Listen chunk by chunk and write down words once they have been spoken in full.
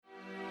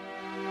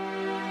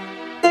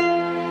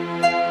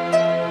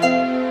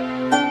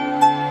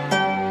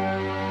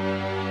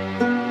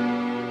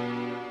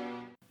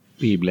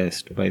be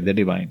blessed by the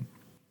divine.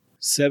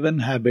 7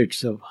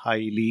 habits of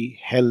highly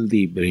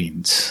healthy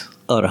brains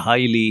or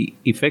highly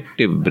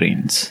effective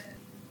brains.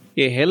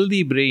 A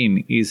healthy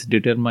brain is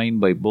determined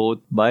by both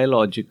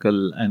biological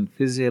and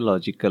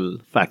physiological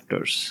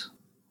factors: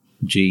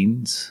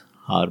 genes,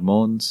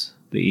 hormones,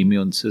 the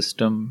immune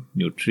system,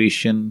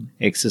 nutrition,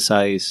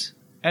 exercise,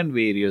 and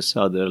various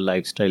other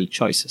lifestyle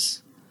choices.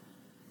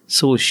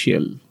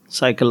 Social,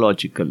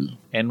 psychological,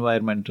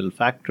 environmental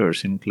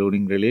factors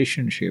including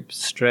relationships,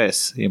 stress,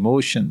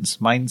 emotions,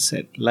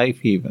 mindset,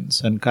 life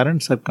events, and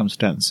current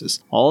circumstances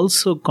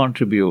also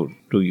contribute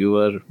to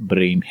your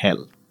brain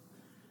health.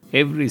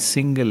 Every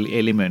single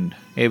element,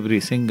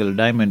 every single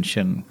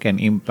dimension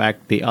can impact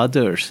the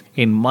others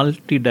in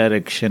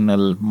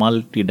multidirectional,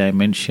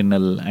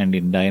 multidimensional, and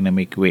in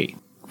dynamic way.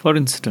 For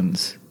instance,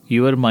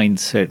 your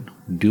mindset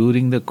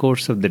during the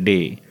course of the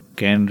day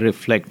can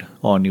reflect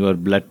on your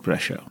blood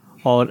pressure,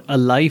 or a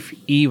life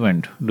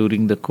event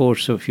during the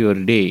course of your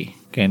day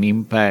can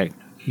impact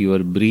your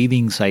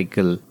breathing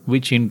cycle,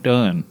 which in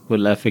turn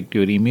will affect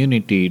your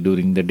immunity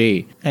during the day,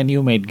 and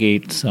you might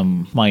get some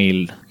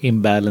mild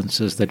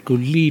imbalances that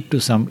could lead to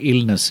some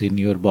illness in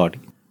your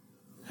body.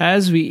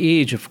 As we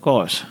age, of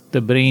course,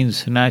 the brains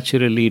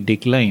naturally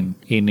decline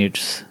in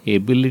its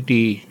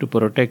ability to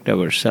protect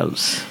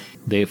ourselves.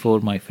 Therefore,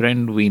 my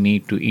friend, we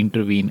need to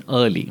intervene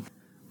early.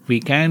 We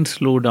can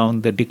slow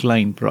down the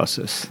decline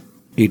process.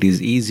 It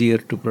is easier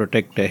to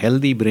protect a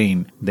healthy brain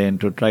than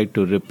to try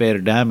to repair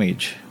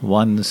damage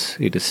once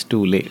it is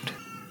too late.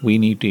 We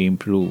need to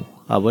improve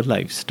our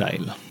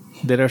lifestyle.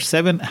 There are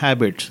 7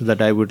 habits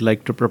that I would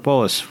like to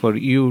propose for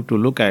you to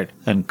look at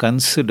and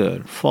consider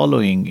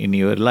following in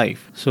your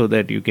life so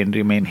that you can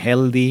remain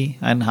healthy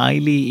and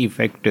highly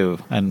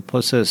effective and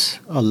possess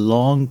a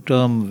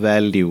long-term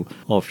value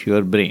of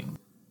your brain.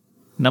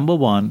 Number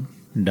 1,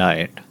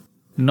 diet.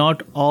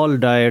 Not all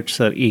diets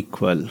are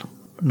equal.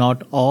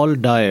 Not all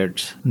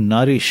diets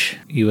nourish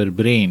your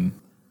brain.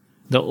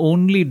 The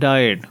only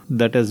diet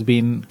that has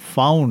been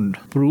found,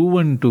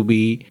 proven to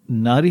be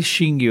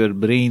nourishing your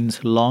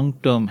brain's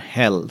long-term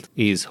health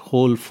is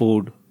whole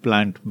food,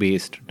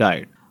 plant-based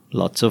diet.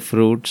 Lots of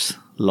fruits,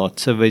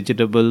 lots of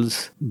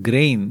vegetables,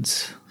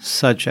 grains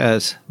such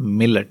as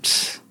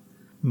millets.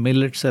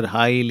 Millets are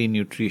highly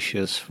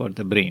nutritious for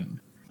the brain.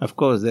 Of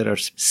course, there are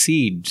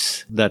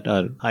seeds that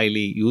are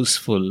highly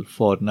useful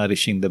for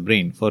nourishing the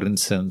brain. For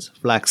instance,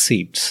 flax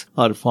seeds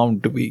are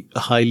found to be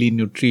highly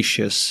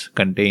nutritious,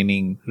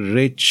 containing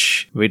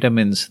rich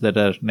vitamins that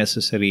are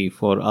necessary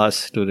for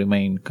us to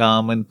remain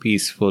calm and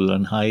peaceful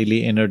and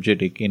highly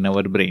energetic in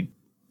our brain.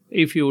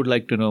 If you would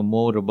like to know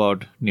more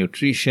about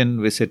nutrition,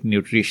 visit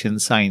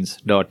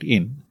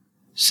nutritionscience.in.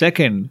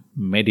 Second,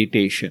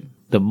 meditation.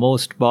 The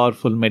most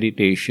powerful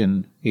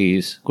meditation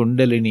is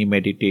Kundalini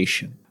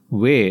meditation,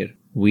 where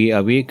we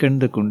awaken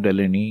the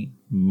Kundalini,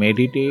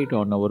 meditate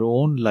on our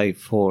own life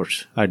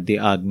force at the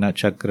Agna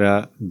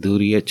Chakra,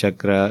 Duriya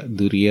Chakra,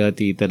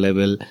 Duriyatita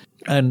level,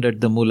 and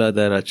at the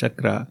Muladhara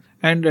Chakra,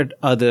 and at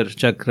other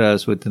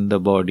chakras within the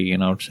body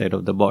and outside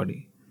of the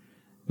body.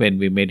 When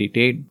we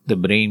meditate, the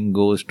brain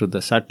goes to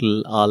the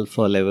subtle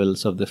alpha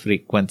levels of the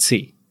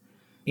frequency.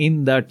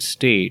 In that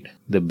state,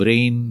 the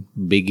brain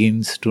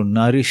begins to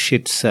nourish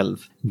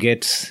itself,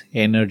 gets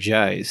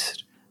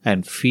energized,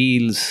 and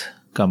feels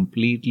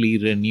completely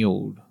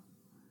renewed.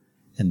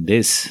 And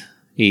this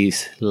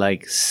is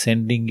like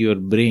sending your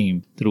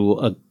brain through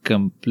a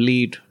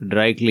complete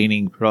dry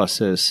cleaning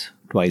process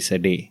twice a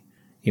day.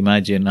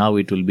 Imagine how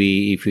it will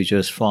be if you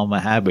just form a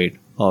habit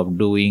of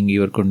doing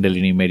your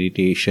Kundalini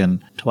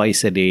meditation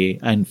twice a day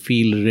and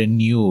feel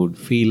renewed,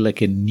 feel like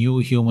a new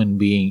human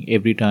being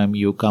every time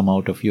you come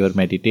out of your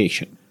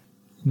meditation.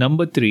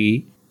 Number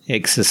 3,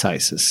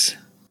 exercises.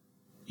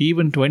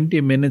 Even 20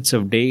 minutes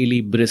of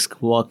daily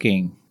brisk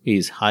walking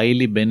is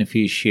highly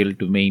beneficial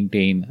to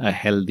maintain a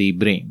healthy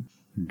brain.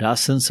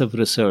 Dozens of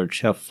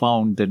research have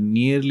found that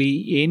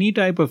nearly any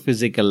type of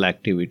physical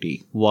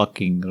activity,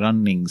 walking,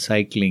 running,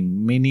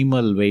 cycling,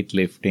 minimal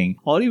weightlifting,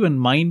 or even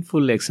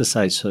mindful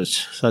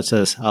exercises such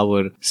as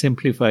our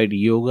simplified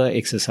yoga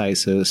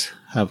exercises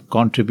have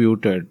continue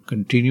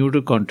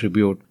to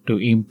contribute to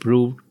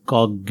improved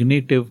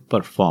cognitive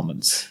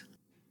performance.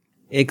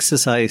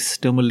 Exercise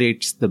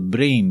stimulates the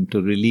brain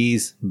to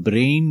release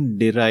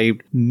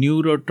brain-derived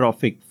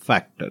neurotrophic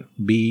factor,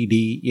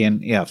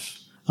 BDNF,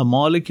 a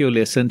molecule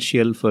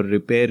essential for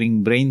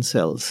repairing brain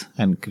cells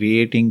and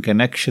creating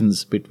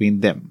connections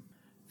between them.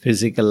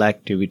 Physical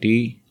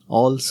activity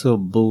also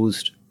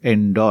boosts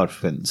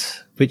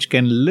endorphins, which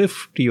can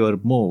lift your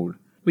mood,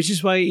 which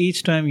is why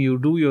each time you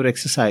do your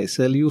exercise,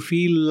 you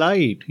feel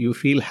light, you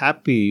feel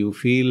happy, you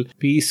feel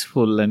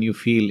peaceful, and you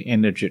feel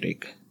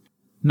energetic.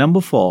 Number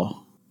 4.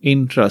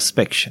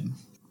 Introspection.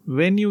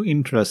 When you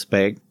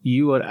introspect,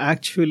 you are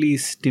actually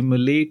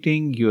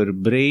stimulating your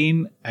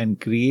brain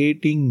and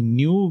creating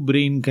new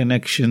brain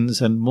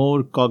connections and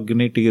more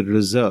cognitive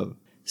reserve.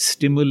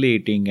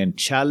 Stimulating and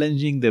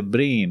challenging the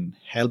brain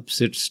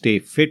helps it stay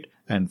fit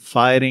and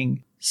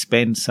firing.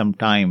 Spend some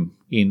time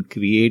in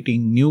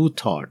creating new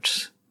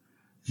thoughts.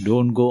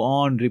 Don't go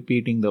on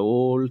repeating the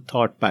old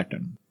thought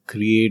pattern.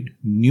 Create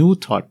new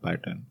thought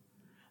pattern.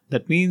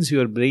 That means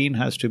your brain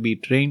has to be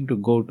trained to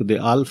go to the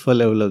alpha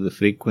level of the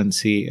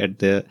frequency at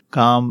the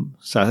calm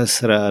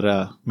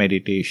Sahasrara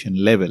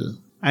meditation level.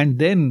 And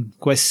then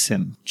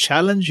question,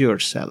 challenge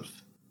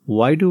yourself.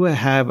 Why do I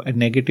have a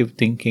negative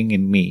thinking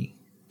in me?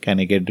 Can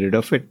I get rid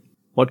of it?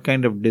 What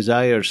kind of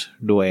desires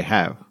do I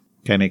have?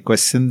 Can I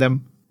question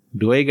them?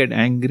 Do I get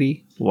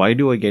angry? Why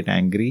do I get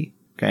angry?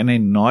 Can I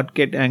not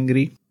get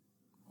angry?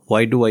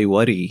 Why do I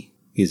worry?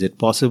 Is it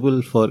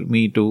possible for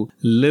me to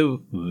live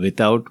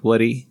without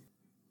worry?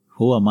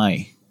 Who am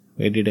I?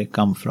 Where did I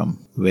come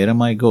from? Where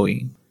am I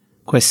going?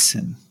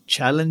 Question.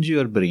 Challenge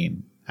your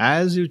brain.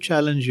 As you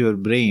challenge your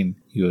brain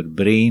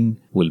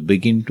will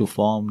begin to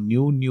form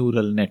new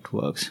neural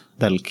networks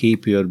that will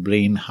keep your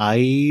brain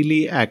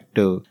highly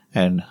active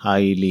and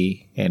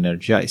highly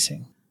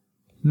energizing.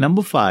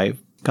 Number 5,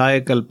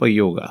 Kayakalpa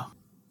Yoga.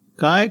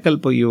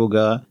 Kayakalpa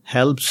Yoga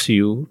helps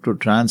you to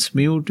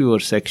transmute your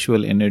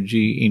sexual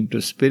energy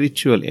into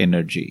spiritual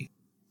energy.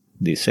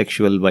 The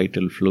sexual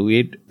vital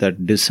fluid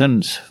that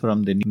descends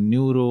from the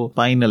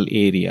neurospinal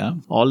area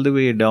all the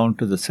way down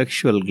to the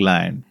sexual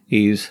gland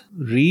is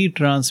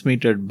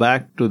retransmitted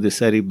back to the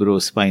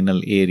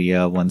cerebrospinal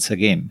area once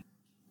again.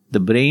 The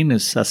brain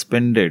is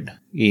suspended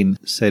in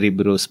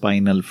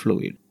cerebrospinal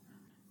fluid.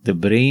 The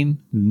brain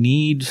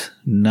needs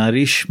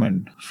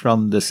nourishment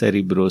from the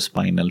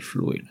cerebrospinal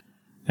fluid,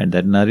 and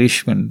that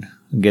nourishment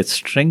gets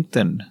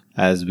strengthened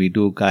as we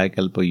do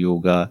Kayakalpa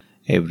Yoga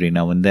every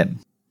now and then.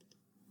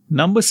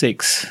 Number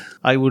 6,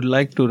 I would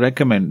like to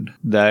recommend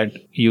that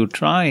you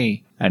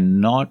try and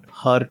not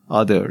hurt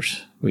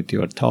others with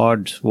your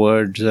thoughts,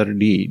 words, or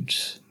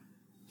deeds.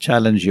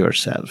 Challenge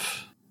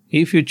yourself.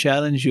 If you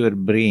challenge your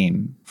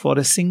brain for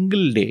a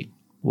single day,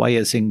 why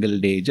a single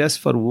day? Just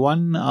for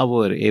 1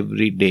 hour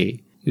every day,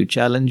 you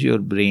challenge your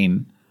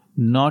brain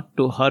not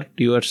to hurt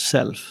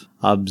yourself.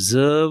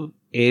 Observe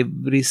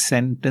every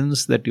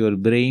sentence that your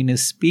brain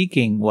is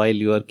speaking while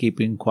you are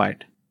keeping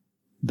quiet.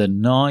 The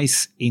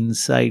noise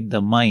inside the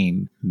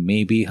mind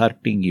may be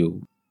hurting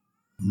you.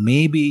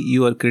 Maybe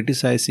you are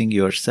criticizing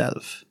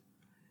yourself.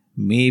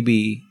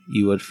 Maybe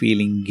you are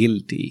feeling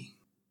guilty.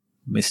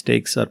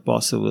 Mistakes are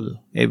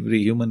possible. Every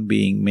human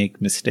being makes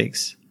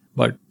mistakes.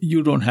 But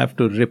you don't have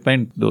to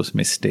repent those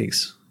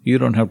mistakes. You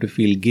don't have to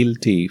feel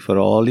guilty for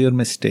all your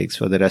mistakes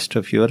for the rest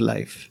of your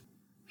life.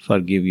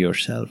 Forgive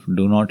yourself.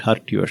 Do not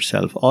hurt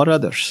yourself or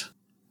others.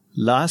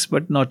 Last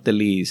but not the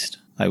least,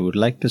 I would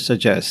like to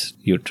suggest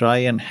you try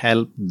and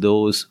help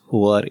those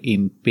who are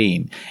in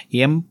pain.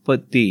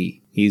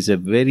 Empathy is a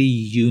very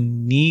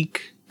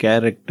unique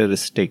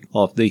characteristic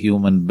of the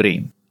human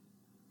brain.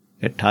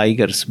 A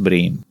tiger's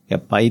brain, a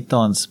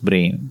python's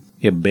brain,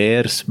 a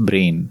bear's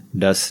brain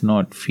does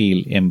not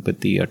feel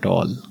empathy at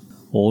all.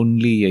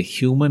 Only a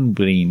human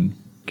brain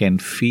can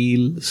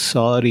feel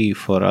sorry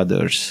for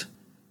others,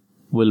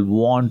 will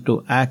want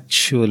to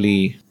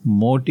actually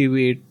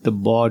motivate the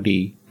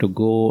body to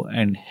go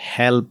and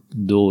help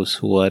those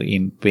who are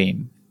in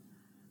pain.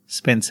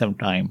 Spend some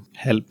time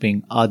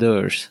helping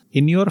others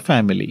in your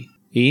family,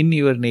 in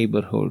your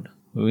neighborhood,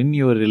 in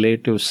your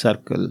relative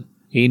circle,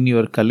 in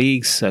your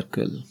colleagues'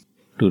 circle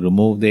to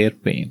remove their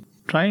pain.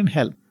 Try and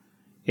help.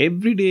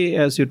 Every day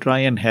as you try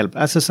and help,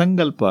 as a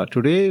sankalpa,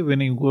 today when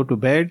you go to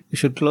bed, you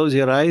should close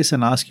your eyes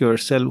and ask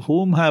yourself,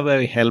 whom have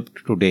I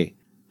helped today?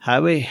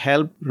 Have I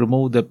helped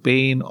remove the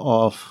pain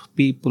of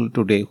people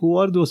today? Who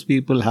are those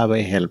people have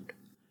I helped?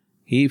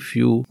 If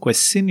you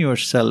question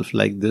yourself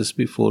like this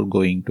before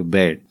going to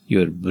bed,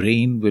 your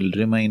brain will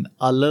remain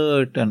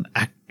alert and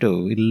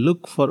active. It will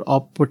look for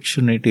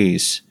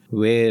opportunities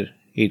where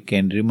it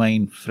can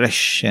remain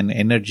fresh and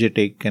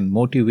energetic and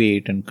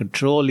motivate and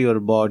control your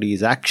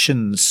body's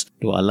actions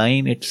to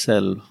align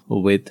itself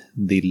with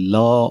the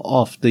law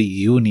of the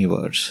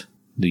universe.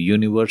 The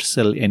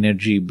universal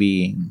energy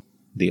being,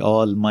 the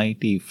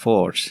almighty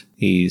force,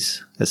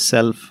 is a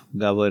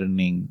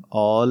self-governing,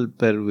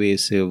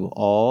 all-pervasive,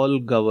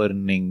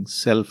 all-governing,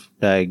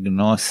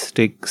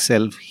 self-diagnostic,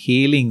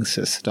 self-healing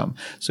system.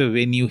 So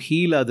when you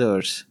heal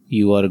others,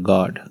 you are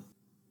God.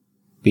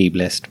 Be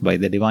blessed by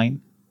the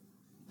divine.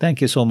 Thank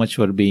you so much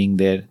for being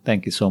there.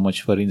 Thank you so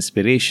much for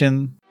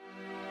inspiration.